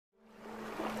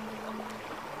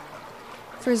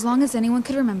For as long as anyone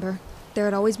could remember, there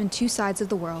had always been two sides of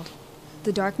the world,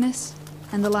 the darkness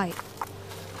and the light.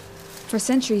 For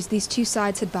centuries, these two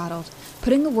sides had battled,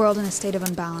 putting the world in a state of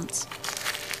unbalance.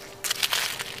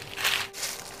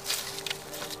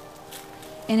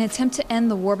 In an attempt to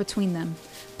end the war between them,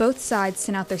 both sides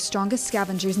sent out their strongest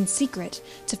scavengers in secret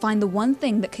to find the one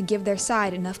thing that could give their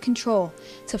side enough control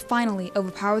to finally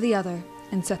overpower the other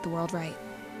and set the world right.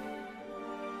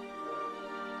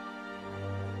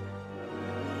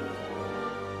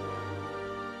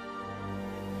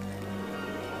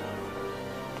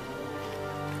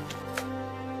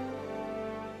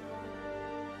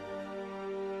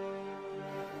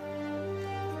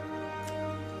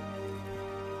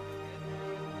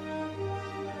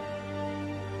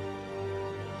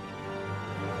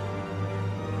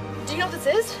 Do you know what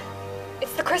this is?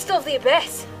 It's the Crystal of the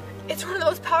Abyss. It's one of the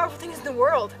most powerful things in the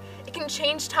world. It can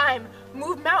change time,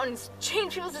 move mountains,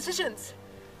 change people's decisions.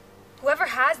 Whoever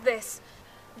has this,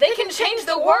 they can change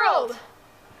the world!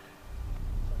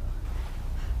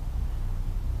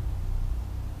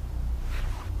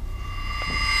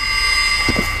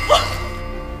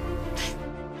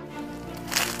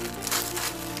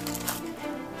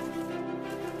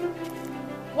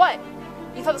 What?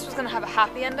 You thought this was gonna have a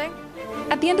happy ending?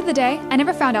 At the end of the day, I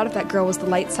never found out if that girl was the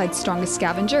light side's strongest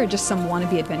scavenger or just some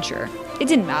wannabe adventurer. It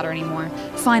didn't matter anymore.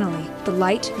 Finally, the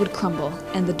light would crumble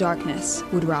and the darkness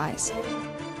would rise.